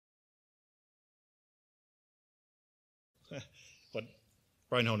But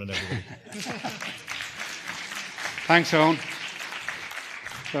Brian Honan, everybody. Thanks, Owen.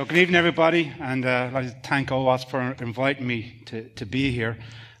 So good evening, everybody, and I'd like to thank OWASP for inviting me to be here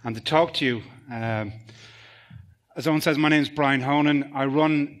and to talk to you. As Owen says, my name is Brian Honan. I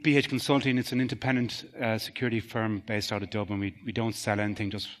run BH Consulting. It's an independent security firm based out of Dublin. We don't sell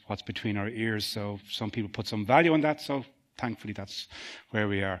anything, just what's between our ears. So some people put some value on that, so thankfully that's where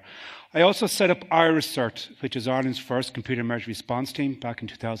we are. I also set up IRIS-CERT, which is Ireland's first computer emergency response team back in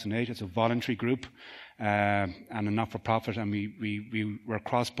 2008. It's a voluntary group and a not-for-profit, and we're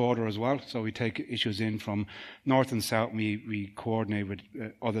cross-border as well. So we take issues in from north and south, and we coordinate with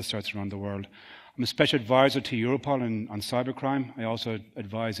other CERTs around the world. I'm a special advisor to Europol on cybercrime. I also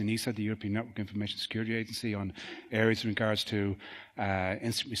advise ENISA, the European Network Information Security Agency, on areas in regards to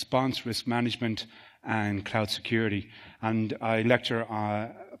incident response, risk management, and cloud security. And I lecture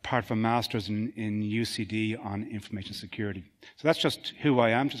part of a master's in UCD on information security. So that's just who I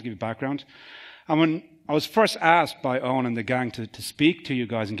am, just to give you background. And when I was first asked by Owen and the gang to speak to you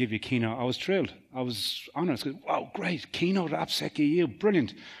guys and give you a keynote, I was thrilled. I was honoured. I said, wow, great, keynote at AppSec EU,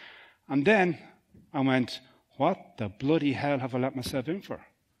 brilliant. And then I went, what the bloody hell have I let myself in for?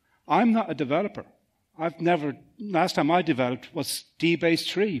 I'm not a developer. Last time I developed was DBase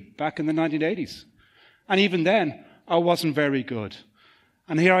 3 back in the 1980s. And even then, I wasn't very good.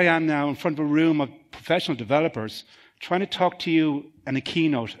 And here I am now in front of a room of professional developers trying to talk to you in a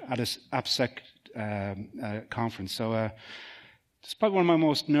keynote at an AppSec conference. So it's probably one of my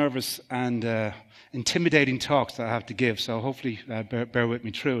most nervous and intimidating talks that I have to give. So hopefully bear with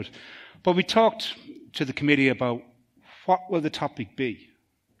me through it. But we talked to the committee about what will the topic be.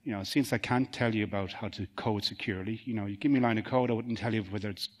 You know, since I can't tell you about how to code securely, you know, you give me a line of code, I wouldn't tell you whether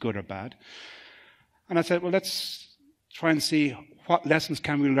it's good or bad. And I said, well, let's try and see what lessons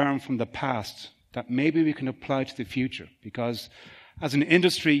can we learn from the past that maybe we can apply to the future. Because as an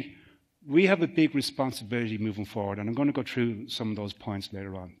industry, we have a big responsibility moving forward. And I'm going to go through some of those points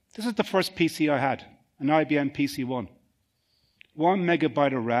later on. This is the first PC I had, an IBM PC-1. 1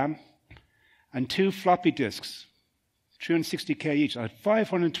 megabyte of RAM and 2 floppy disks, 360K each. I had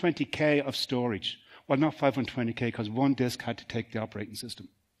 520K of storage. Well, not 520K, because one disk had to take the operating system.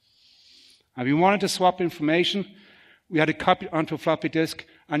 And if we wanted to swap information, we had to copy it onto a floppy disk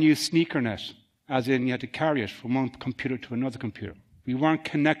and use sneakernet, as in you had to carry it from one computer to another computer. We weren't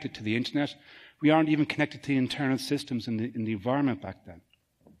connected to the internet. We aren't even connected to the internal systems in the environment back then.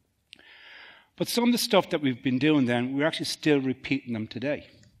 But some of the stuff that we've been doing then, we're actually still repeating them today.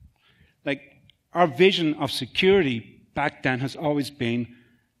 Like, our vision of security back then has always been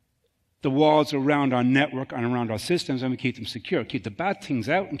the walls around our network and around our systems, and we keep them secure. Keep the bad things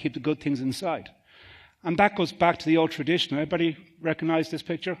out and keep the good things inside. And that goes back to the old tradition. Everybody recognize this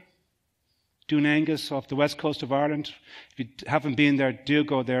picture? Dún Aengus off the west coast of Ireland. If you haven't been there, do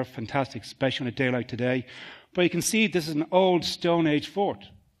go there. Fantastic, especially on a day like today. But you can see this is an old Stone Age fort.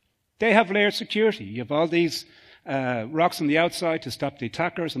 They have layered security. You have all these rocks on the outside to stop the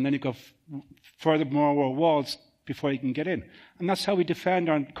attackers, and then you've got furthermore walls before you can get in. And that's how we defend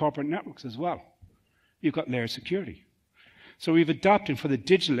our corporate networks as well. You've got layered security. So we've adopted, for the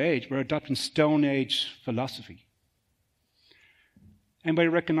digital age, we're adopting Stone Age philosophy. Anybody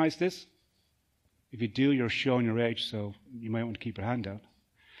recognize this? If you do, you're showing your age, so you might want to keep your hand out.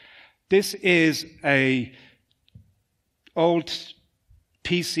 This is a old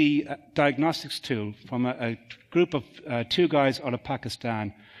PC diagnostics tool from a group of 2 guys out of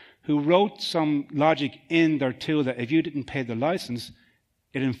Pakistan who wrote some logic in their tool that if you didn't pay the license,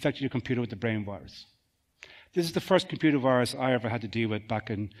 it infected your computer with the brain virus. This is the first computer virus I ever had to deal with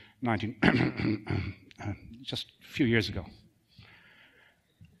back in just a few years ago.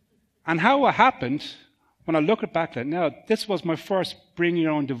 And how it happened, when I look back at it now, this was my first bring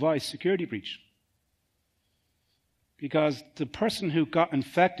your own device security breach. Because the person who got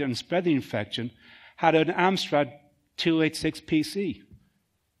infected and spread the infection had an Amstrad 286 PC.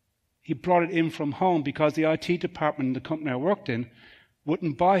 He brought it in from home because the IT department in the company I worked in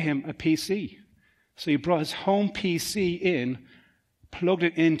wouldn't buy him a PC. So he brought his home PC in, plugged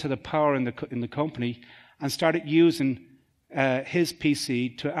it into the power in the company, and started using his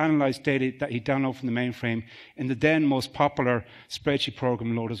PC to analyze data that he downloaded from the mainframe in the then most popular spreadsheet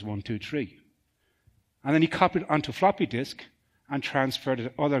program, Lotus 123. And then he copied it onto floppy disk and transferred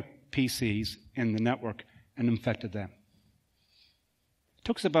it to other PCs in the network and infected them. It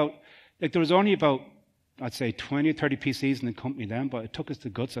took us about, there was only about, I'd say 20 or 30 PCs in the company then, but it took us the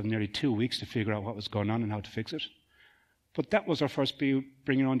guts of nearly 2 weeks to figure out what was going on and how to fix it. But that was our first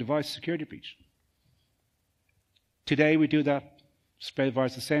bring your own device security breach. Today we do that, spread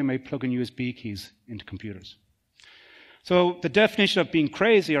virus the same way, plug in USB keys into computers. So the definition of being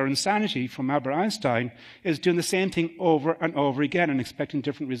crazy or insanity from Albert Einstein is doing the same thing over and over again and expecting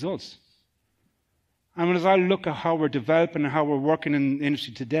different results. And as I look at how we're developing and how we're working in the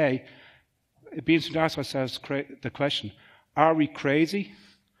industry today, it means to ask ourselves the question, are we crazy,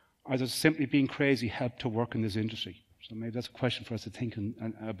 or does simply being crazy help to work in this industry? So maybe that's a question for us to think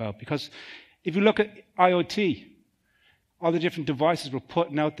about. Because if you look at IoT, all the different devices we're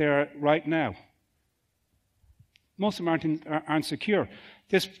putting out there right now, most of them aren't secure.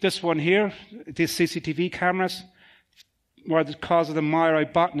 This one here, these CCTV cameras, were the cause of the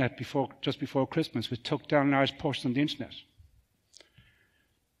Mirai botnet just before Christmas, which took down large portions of the internet.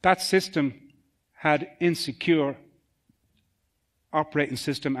 That system had insecure operating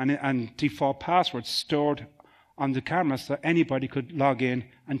system and default passwords stored on the camera so anybody could log in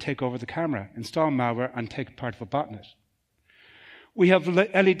and take over the camera, install malware, and take part of a botnet. We have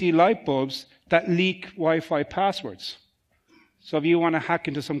LED light bulbs that leak Wi-Fi passwords. So if you want to hack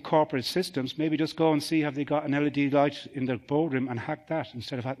into some corporate systems, maybe just go and see have they got an LED light in their boardroom and hack that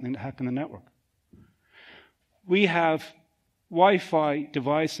instead of hacking the network. We have Wi-Fi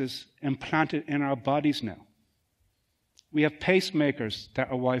devices implanted in our bodies now. We have pacemakers that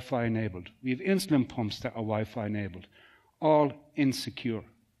are Wi-Fi enabled. We have insulin pumps that are Wi-Fi enabled, all insecure,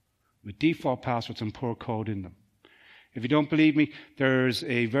 with default passwords and poor code in them. If you don't believe me, there's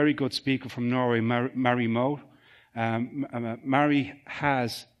a very good speaker from Norway, Mary Moe. Mary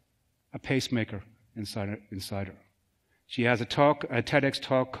has a pacemaker inside her. She has a TEDx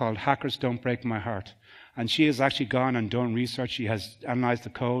talk called Hackers Don't Break My Heart. And she has actually gone and done research. She has analyzed the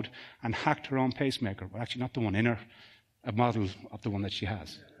code and hacked her own pacemaker. Well, actually, not the one in her, a model of the one that she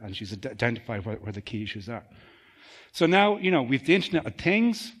has. And she's identified where the key issues are. So now, we have the Internet of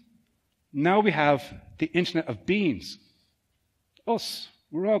Things. Now we have the Internet of Beings. Us.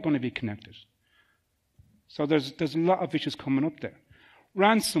 We're all going to be connected. So there's a lot of issues coming up there.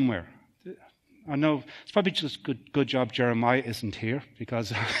 Ransomware. I know it's probably just good job Jeremiah isn't here,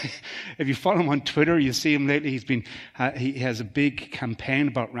 because if you follow him on Twitter, you see him lately. He has a big campaign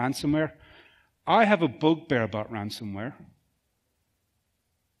about ransomware. I have a bugbear about ransomware.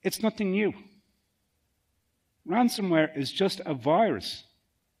 It's nothing new. Ransomware is just a virus.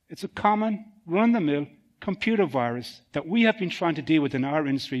 It's a common, run-of-the-mill computer virus that we have been trying to deal with in our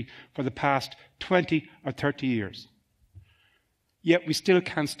industry for the past 20 or 30 years. Yet we still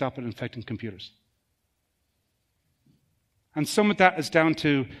can't stop it infecting computers. And some of that is down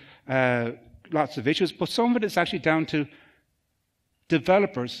to lots of issues, but some of it is actually down to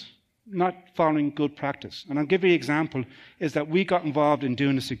developers not following good practice. And I'll give you an example, is that we got involved in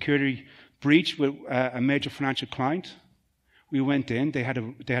doing a security breach with a major financial client. We went in, they had a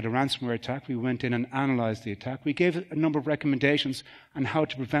ransomware attack. We went in and analyzed the attack. We gave a number of recommendations on how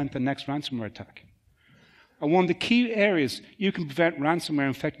to prevent the next ransomware attack. And one of the key areas you can prevent ransomware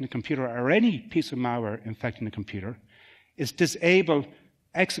infecting the computer, or any piece of malware infecting the computer, is disable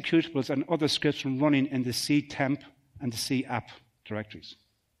executables and other scripts from running in the C temp and the C app directories.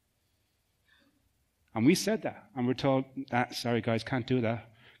 And we said that, and we're told, sorry guys, can't do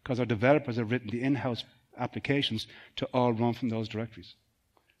that, because our developers have written the in-house applications to all run from those directories.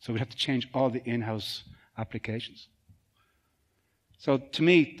 So we'd have to change all the in-house applications. So to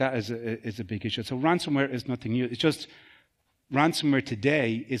me, that is a big issue. So ransomware is nothing new. It's just ransomware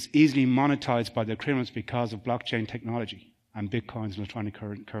today is easily monetized by the criminals because of blockchain technology and bitcoins and electronic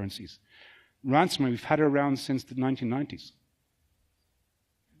currencies. Ransomware, we've had it around since the 1990s.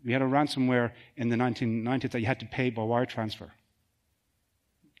 We had a ransomware in the 1990s that you had to pay by wire transfer.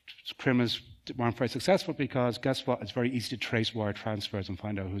 Criminals weren't very successful because, guess what, it's very easy to trace wire transfers and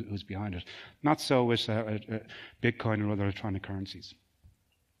find out who's behind it. Not so with Bitcoin or other electronic currencies.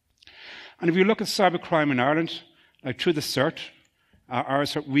 And if you look at cybercrime in Ireland, like through the CERT, our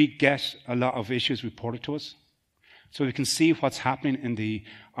CERT, we get a lot of issues reported to us. So we can see what's happening in the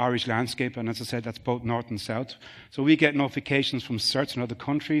Irish landscape, and as I said, that's both north and south. So we get notifications from CERTs in other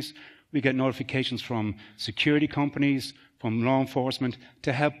countries. We get notifications from security companies, from law enforcement,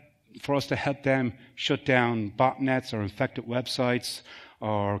 for us to help them shut down botnets or infected websites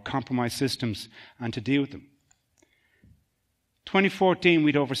or compromised systems and to deal with them. 2014,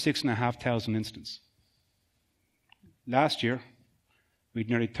 we had over 6,500 incidents. Last year, we had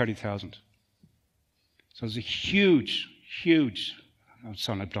nearly 30,000. So there's a huge, I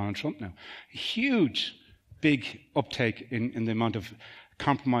sound like Donald Trump now, a huge, big uptake in the amount of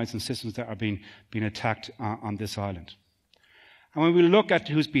compromised systems that are being attacked on this island. And when we look at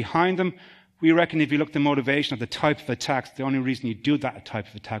who's behind them, we reckon if you look at the motivation of the type of attacks, the only reason you do that type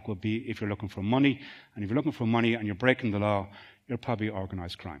of attack will be if you're looking for money. And if you're looking for money and you're breaking the law, you're probably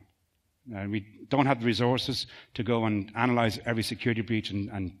organised crime. We don't have the resources to go and analyze every security breach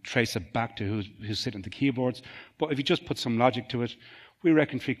and trace it back to who's sitting at the keyboards. But if you just put some logic to it, we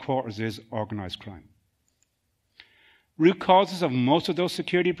reckon 3/4 is organized crime. Root causes of most of those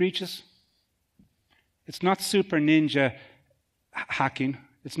security breaches, it's not super ninja hacking.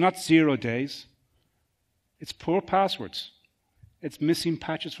 It's not 0 days. It's poor passwords. It's missing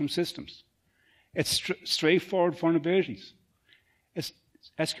patches from systems. It's straightforward vulnerabilities. It's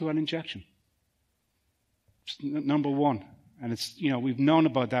SQL injection. It's number one. And it's, we've known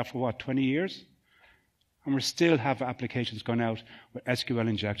about that for 20 years? And we still have applications going out with SQL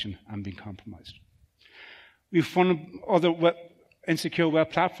injection and being compromised. We've found other insecure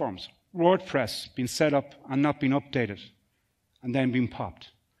web platforms. WordPress being set up and not being updated and then being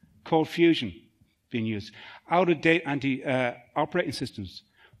popped. Cold Fusion being used. Out-of-date operating systems.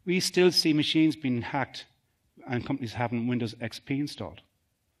 We still see machines being hacked and companies having Windows XP installed.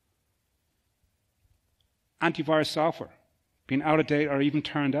 Antivirus software being out of date or even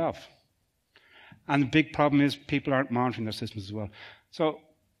turned off. And the big problem is people aren't monitoring their systems as well. So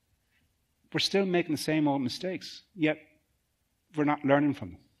we're still making the same old mistakes, yet we're not learning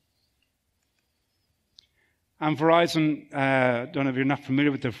from them. And Verizon, don't know if you're not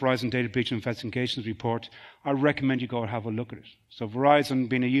familiar with the Verizon Data Breach Investigations Report, I recommend you go and have a look at it. So Verizon,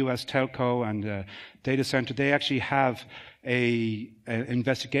 being a US telco and data center, they actually have an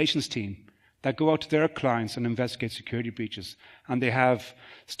investigations team that go out to their clients and investigate security breaches. And they have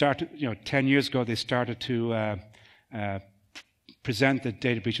started, 10 years ago, they started to present the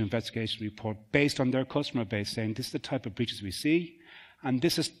Data Breach Investigation Report based on their customer base, saying this is the type of breaches we see, and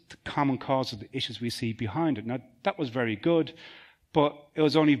this is the common cause of the issues we see behind it. Now, that was very good, but it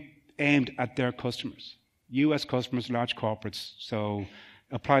was only aimed at their customers. US customers, large corporates. So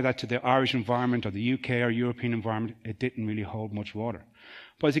apply that to the Irish environment or the UK or European environment, it didn't really hold much water.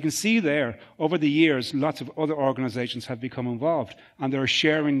 But as you can see there, over the years, lots of other organizations have become involved, and they're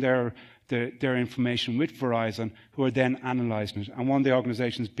sharing their information with Verizon, who are then analyzing it. And one of the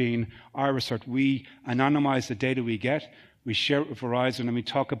organizations being Irisert, we anonymize the data we get, we share it with Verizon, and we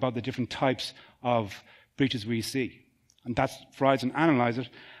talk about the different types of breaches we see. And that's Verizon analyze it.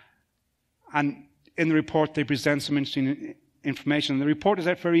 And in the report, they present some interesting information. And the report is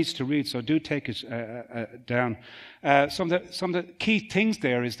very easy to read, so do take it down. Some of the key things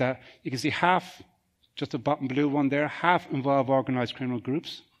there is that you can see half, just the bottom blue one there, half involve organized criminal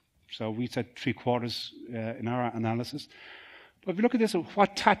groups. So we said 3/4 in our analysis. But if you look at this,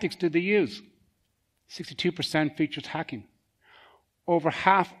 what tactics did they use? 62% featured hacking. Over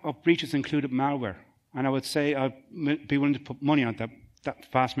half of breaches included malware. And I would say I'd be willing to put money on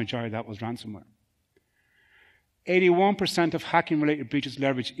that vast majority of that was ransomware. 81% of hacking-related breaches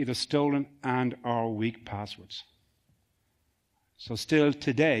leverage either stolen and or weak passwords. So still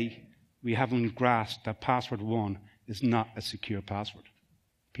today, we haven't grasped that password 1 is not a secure password.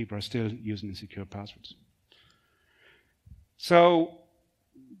 People are still using insecure passwords. So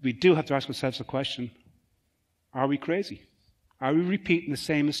we do have to ask ourselves the question, are we crazy? Are we repeating the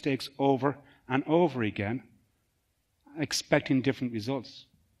same mistakes over and over again, expecting different results?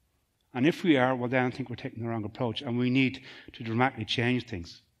 And if we are, well, then I think we're taking the wrong approach, and we need to dramatically change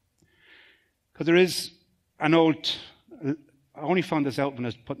things. Because there is an old, I only found this out when I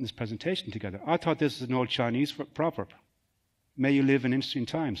was putting this presentation together. I thought this was an old Chinese proverb. May you live in interesting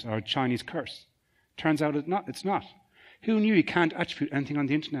times, or a Chinese curse. Turns out it's not. Who knew you can't attribute anything on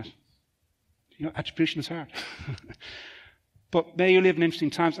the internet? Attribution is hard. But may you live in interesting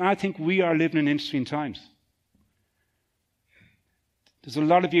times. And I think we are living in interesting times. There's a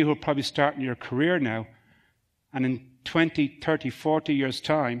lot of you who are probably starting your career now, and in 20, 30, 40 years'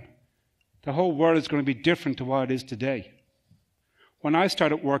 time, the whole world is going to be different to what it is today. When I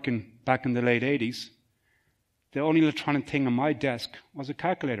started working back in the late 80s, the only electronic thing on my desk was a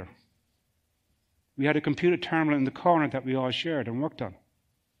calculator. We had a computer terminal in the corner that we all shared and worked on.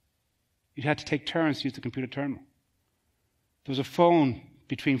 You had to take turns to use the computer terminal. There was a phone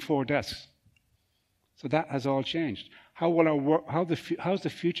between 4 desks. So that has all changed. How's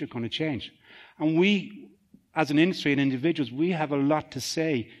the future going to change? And we, as an industry and individuals, we have a lot to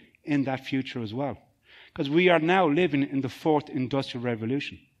say in that future as well. Because we are now living in the 4th industrial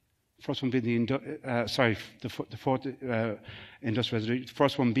revolution. First one being the fourth industrial revolution. The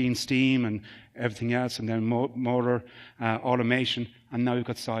first one being steam and everything else, and then motor, automation, and now we've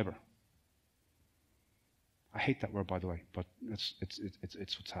got cyber. I hate that word, by the way, but it's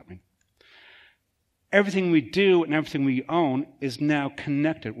what's happening. Everything we do and everything we own is now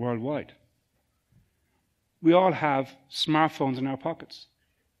connected worldwide. We all have smartphones in our pockets,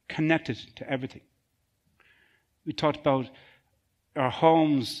 connected to everything. We talked about our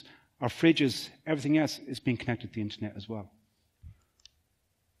homes, our fridges, everything else is being connected to the internet as well.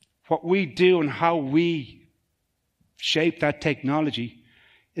 What we do and how we shape that technology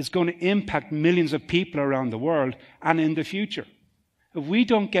is going to impact millions of people around the world and in the future. If we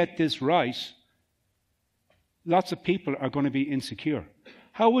don't get this right, lots of people are going to be insecure.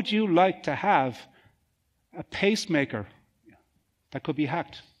 How would you like to have a pacemaker that could be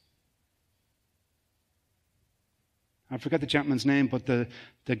hacked? I forget the gentleman's name, but the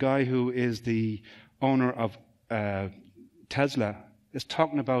guy who is the owner of Tesla is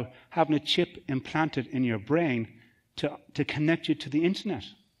talking about having a chip implanted in your brain to connect you to the internet.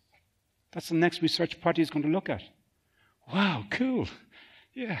 That's the next research party is going to look at. Wow, cool.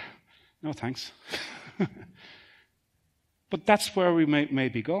 Yeah. No, thanks. But that's where we may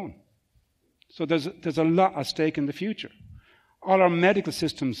be going. So there's a lot at stake in the future. All our medical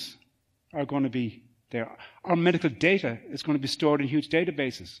systems are going to be there. Our medical data is going to be stored in huge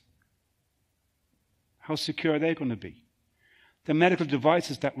databases. How secure are they going to be? The medical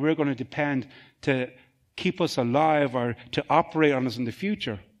devices that we're going to depend to keep us alive or to operate on us in the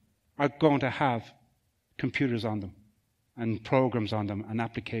future are going to have computers on them and programs on them and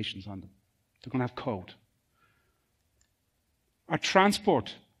applications on them. They're going to have code. Our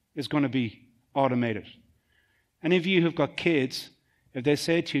transport is going to be automated. Any of you who've got kids, if they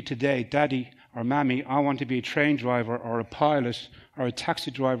say to you today, Daddy or Mammy, I want to be a train driver or a pilot or a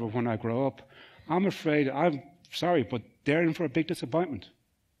taxi driver when I grow up, I'm afraid, I'm sorry, but they're in for a big disappointment.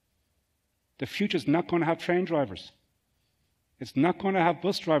 The future's not going to have train drivers. It's not going to have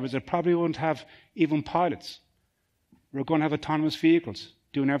bus drivers. It probably won't have even pilots. We're going to have autonomous vehicles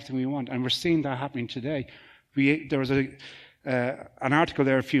doing everything we want. And we're seeing that happening today. There was an article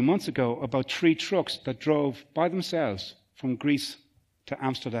there a few months ago about 3 trucks that drove by themselves from Greece to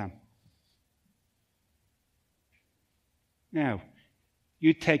Amsterdam. Now,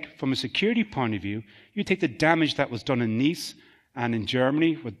 you take, from a security point of view, you take the damage that was done in Nice and in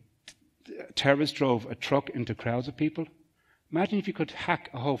Germany where terrorists drove a truck into crowds of people. Imagine if you could hack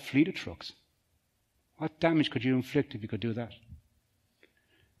a whole fleet of trucks. What damage could you inflict if you could do that?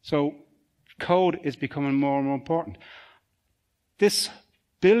 So code is becoming more and more important. This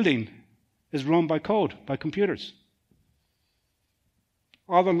building is run by code, by computers.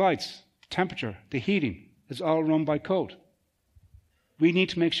 All the lights, the temperature, the heating is all run by code. We need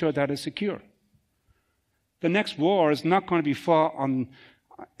to make sure that is secure. The next war is not going to be fought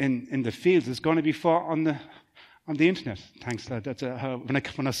in the fields. It's going to be fought on the internet. Thanks.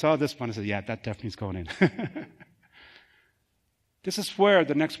 When I saw this one, I said, yeah, that definitely is going in. This is where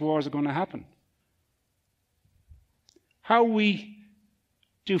the next wars are going to happen. How we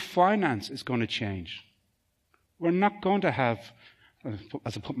do finance is going to change. We're not going to have,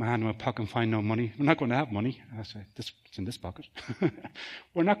 as I put my hand in my pocket and find no money, we're not going to have money. I say, it's in this pocket.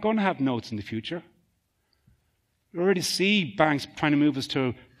 We're not going to have notes in the future. We already see banks trying to move us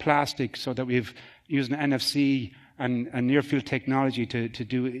to plastic so that we've used an NFC and near-field technology to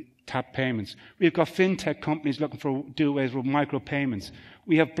do tap payments. We've got fintech companies looking for do ways with micropayments.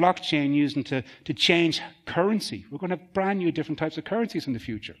 We have blockchain using to change currency. We're going to have brand new different types of currencies in the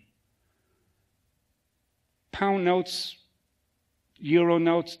future. Pound notes, euro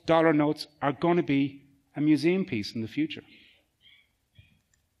notes, dollar notes are going to be a museum piece in the future.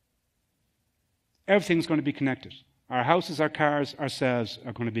 Everything's going to be connected. Our houses, our cars, ourselves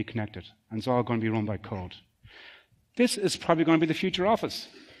are going to be connected. And it's all going to be run by code. This is probably going to be the future office.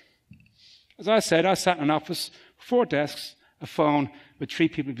 As I said, I sat in an office, 4 desks, a phone, with 3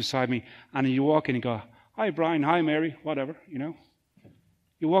 people beside me, and you walk in and go, hi Brian, hi Mary, whatever, you know.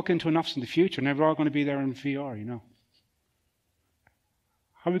 You walk into an office in the future and they're all going to be there in VR, you know.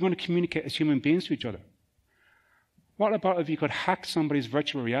 How are we going to communicate as human beings to each other? What about if you could hack somebody's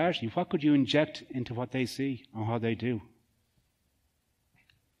virtual reality? What could you inject into what they see or how they do?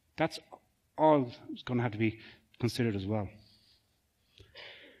 That's all going to have to be considered as well.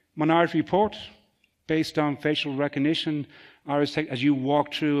 Minority Report, based on facial recognition, as you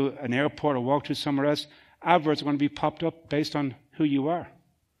walk through an airport or walk through somewhere else, adverts are going to be popped up based on who you are.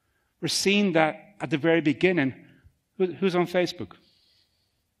 We're seeing that at the very beginning. Who's on Facebook?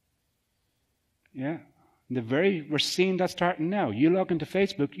 Yeah. We're seeing that starting now. You log into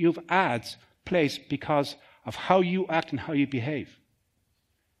Facebook, you have ads placed because of how you act and how you behave.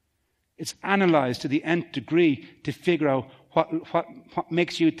 It's analyzed to the nth degree to figure out what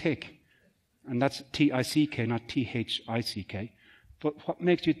makes you tick. And that's T-I-C-K, not T-H-I-C-K. But what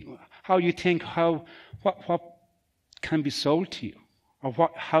makes you, how you think, what can be sold to you? Or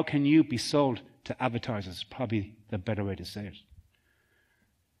how can you be sold to advertisers is probably the better way to say it.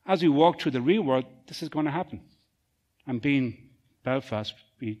 As we walk through the real world, this is going to happen. And being Belfast,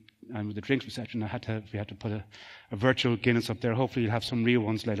 and with the drinks reception, we had to put a virtual Guinness up there. Hopefully you'll have some real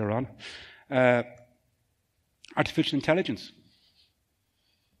ones later on. Artificial intelligence.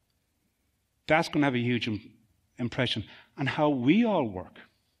 That's going to have a huge impression on how we all work.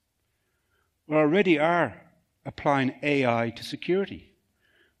 We already are applying AI to security.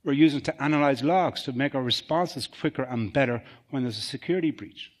 We're using it to analyze logs to make our responses quicker and better when there's a security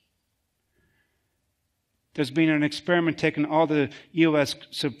breach. There's been an experiment taking all the US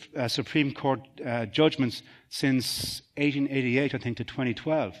Supreme Court judgments since 1888, I think, to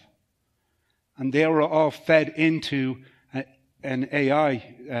 2012. And they were all fed into an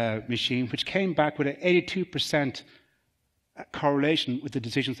AI machine, which came back with an 82% correlation with the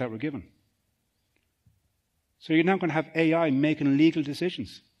decisions that were given. So you're now going to have AI making legal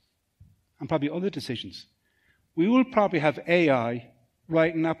decisions and probably other decisions. We will probably have AI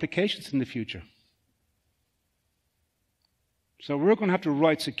writing applications in the future. So we're going to have to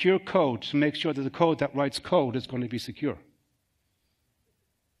write secure code to make sure that the code that writes code is going to be secure.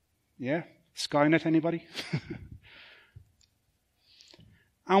 Yeah? Skynet, anybody?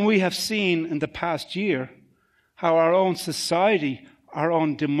 And we have seen in the past year how our own society, our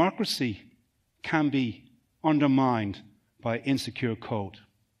own democracy can be undermined by insecure code.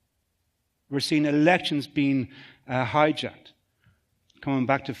 We're seeing elections being hijacked. Coming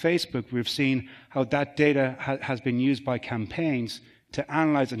back to Facebook, we've seen how that data has been used by campaigns to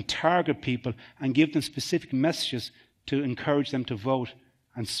analyze and target people and give them specific messages to encourage them to vote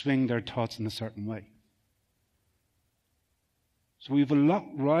and swing their thoughts in a certain way. So we have a lot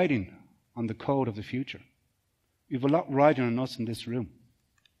riding on the code of the future. We have a lot riding on us in this room.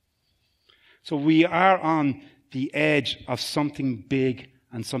 So we are on the edge of something big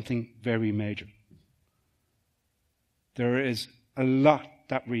and something very major. There is a lot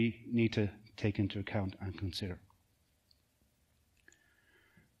that we need to take into account and consider.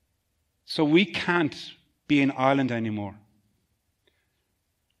 So we can't be an island anymore.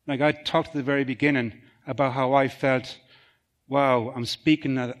 Like I talked at the very beginning about how I felt, wow, I'm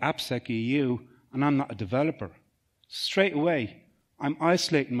speaking at AppSec EU and I'm not a developer. Straight away, I'm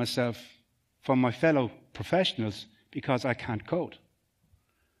isolating myself from my fellow professionals because I can't code.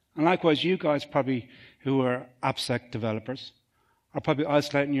 And likewise, you guys probably who are AppSec developers are probably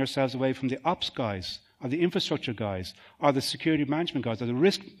isolating yourselves away from the ops guys, or the infrastructure guys, or the security management guys, or the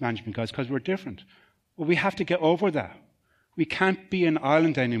risk management guys, because we're different. Well, we have to get over that. We can't be an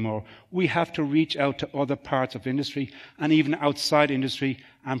island anymore. We have to reach out to other parts of industry and even outside industry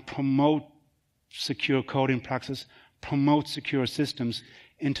and promote secure coding practices, promote secure systems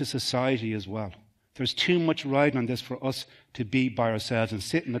into society as well. There's too much riding on this for us to be by ourselves and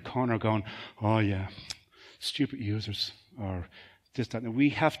sit in the corner going, oh yeah, stupid users, or this, that. And we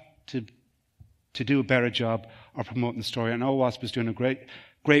have to do a better job of promoting the story. And OWASP is doing a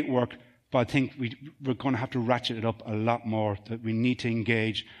great work, but I think we're going to have to ratchet it up a lot more, that we need to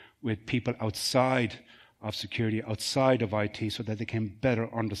engage with people outside of security, outside of IT, so that they can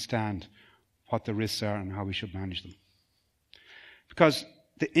better understand what the risks are and how we should manage them. Because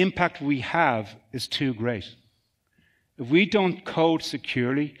the impact we have is too great. If we don't code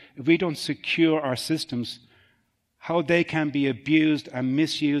securely, if we don't secure our systems, how they can be abused and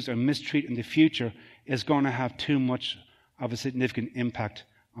misused or mistreated in the future is going to have too much of a significant impact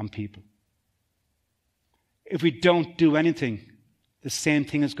on people. If we don't do anything, the same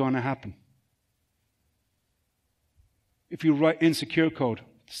thing is going to happen. If you write insecure code,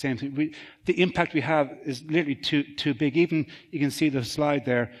 the same thing. The impact we have is literally too big. Even you can see the slide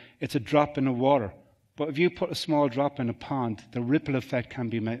there, it's a drop in the water. But if you put a small drop in a pond, the ripple effect can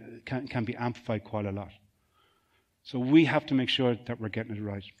be amplified quite a lot. So we have to make sure that we're getting it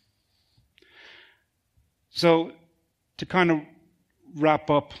right. So to kind of wrap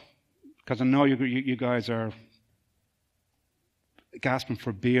up, because I know you guys are gasping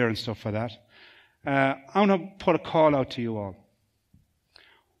for beer and stuff like that, I want to put a call out to you all.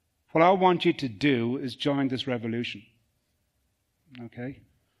 What I want you to do is join this revolution. Okay?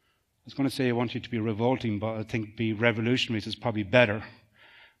 I was going to say I want you to be revolting, but I think be revolutionaries is probably better.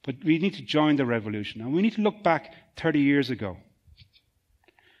 But we need to join the revolution. And we need to look back 30 years ago.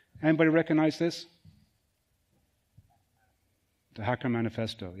 Anybody recognize this? The Hacker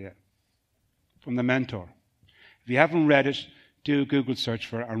Manifesto, yeah. From the Mentor. If you haven't read it, do a Google search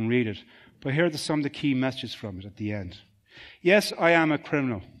for it and read it. But here are some of the key messages from it at the end. Yes, I am a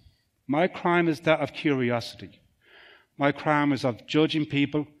criminal. My crime is that of curiosity. My crime is of judging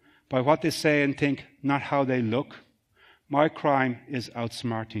people by what they say and think, not how they look. My crime is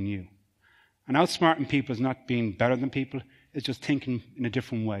outsmarting you. And outsmarting people is not being better than people, it's just thinking in a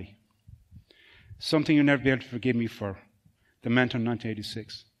different way. Something you'll never be able to forgive me for. the mentor in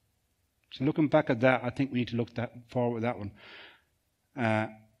 1986. So looking back at that, I think we need to look forward with that one.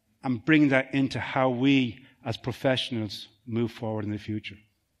 And bring that into how we as professionals move forward in the future.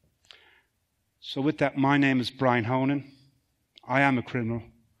 So with that, my name is Brian Honan. I am a criminal.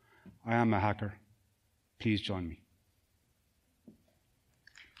 I am a hacker. Please join me.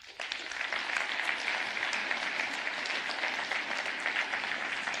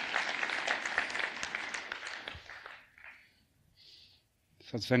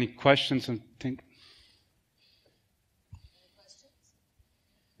 So if there's any questions, I think. Any questions?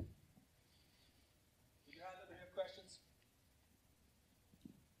 Put your hand up if you have questions.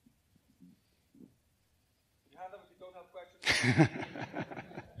 Put your hand up if you don't have questions.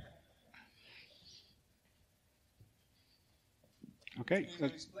 Okay. You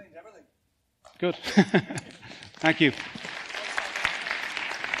explained everything. Good. Thank you.